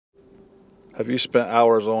Have you spent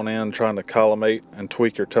hours on end trying to collimate and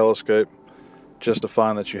tweak your telescope just to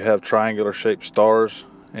find that you have triangular shaped stars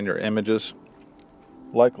in your images?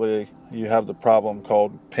 Likely you have the problem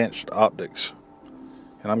called pinched optics,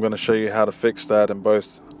 and I'm going to show you how to fix that in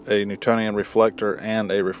both a Newtonian reflector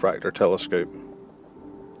and a refractor telescope.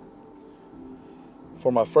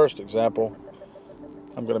 For my first example,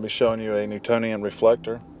 I'm going to be showing you a Newtonian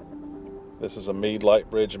reflector. This is a Meade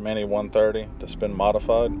Lightbridge Mini 130 that's been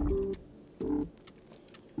modified.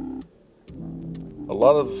 A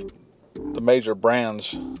lot of the major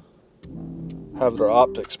brands have their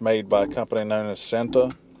optics made by a company known as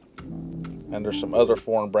Senta, and there's some other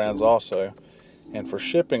foreign brands also. And for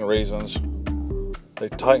shipping reasons, they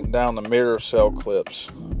tighten down the mirror cell clips,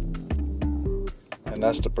 and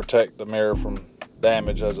that's to protect the mirror from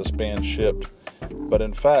damage as it's being shipped. But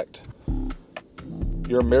in fact,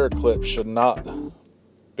 your mirror clips should not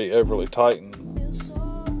be overly tightened.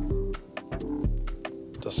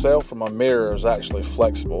 The cell from a mirror is actually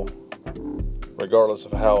flexible, regardless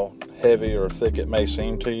of how heavy or thick it may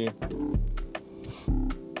seem to you.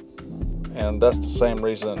 And that's the same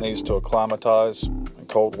reason it needs to acclimatize in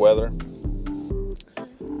cold weather.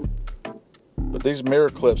 But these mirror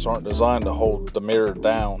clips aren't designed to hold the mirror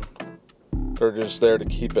down. They're just there to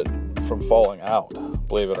keep it from falling out,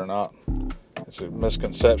 believe it or not. It's a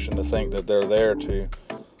misconception to think that they're there to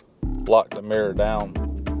lock the mirror down.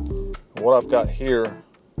 What I've got here,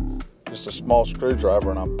 just a small screwdriver,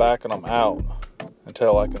 and I'm backing them out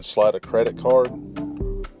until I can slide a credit card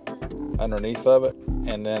underneath of it,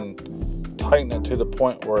 and then tighten it to the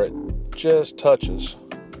point where it just touches,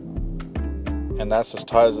 and that's as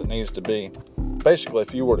tight as it needs to be. Basically,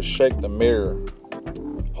 if you were to shake the mirror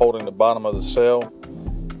holding the bottom of the cell,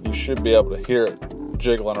 you should be able to hear it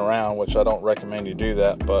jiggling around, which I don't recommend you do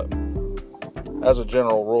that, but as a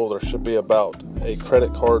general rule, there should be about a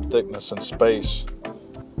credit card thickness and space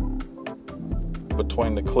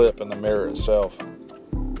between the clip and the mirror itself.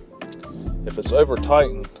 If it's over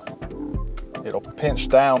tightened, it'll pinch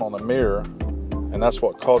down on the mirror, and that's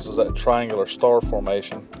what causes that triangular star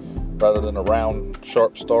formation rather than a round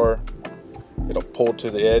sharp star. It'll pull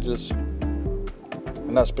to the edges,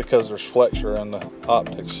 and that's because there's flexure in the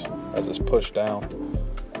optics as it's pushed down.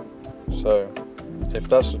 So if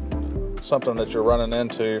that's something that you're running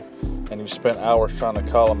into and you've spent hours trying to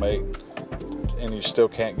collimate and you still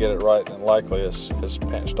can't get it right, then likely it's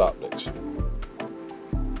pinched optics.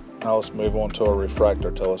 Now let's move on to a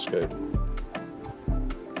refractor telescope.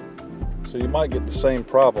 So you might get the same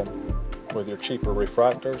problem with your cheaper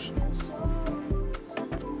refractors.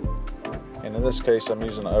 And in this case, I'm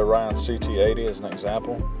using the Orion CT80 as an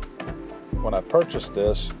example. When I purchased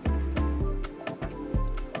this,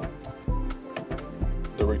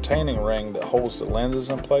 the retaining ring that holds the lenses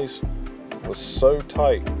in place was so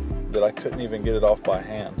tight that I couldn't even get it off by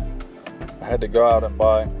hand. I had to go out and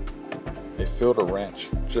buy a filter wrench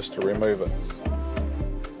just to remove it.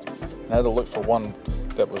 And I had to look for one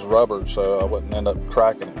that was rubber so I wouldn't end up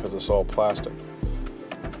cracking it because it's all plastic.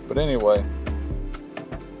 But anyway,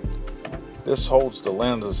 this holds the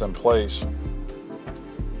lenses in place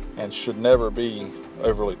and should never be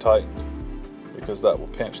overly tightened, because that will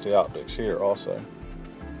pinch the optics here also.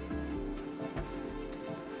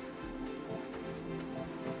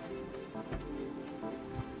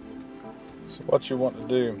 So what you want to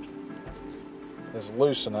do is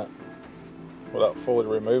loosen it without fully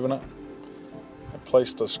removing it, and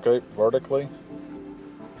place the scope vertically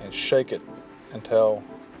and shake it until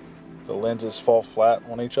the lenses fall flat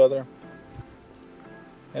on each other,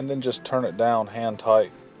 and then just turn it down hand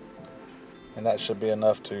tight, and that should be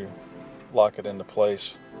enough to lock it into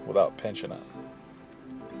place without pinching it.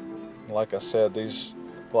 Like I said, a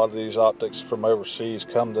lot of these optics from overseas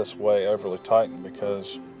come this way overly tightened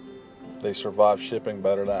because they survive shipping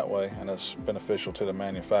better that way, and it's beneficial to the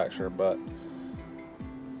manufacturer, but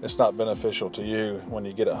it's not beneficial to you when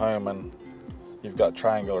you get it home and you've got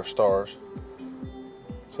triangular stars.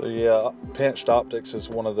 So yeah, pinched optics is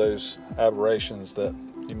one of those aberrations that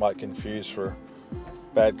you might confuse for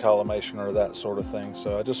bad collimation or that sort of thing.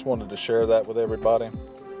 So I just wanted to share that with everybody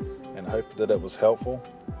and hope that it was helpful.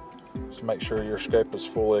 Just make sure your scope is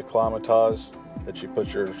fully acclimatized, that you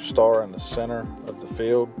put your star in the center of the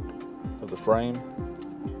field of the frame,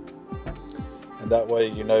 and that way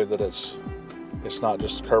you know that it's not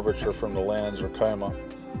just curvature from the lens or coma.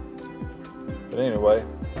 But anyway,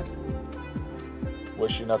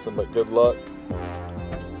 wish you nothing but good luck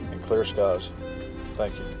and clear skies.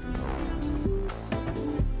 Thank you.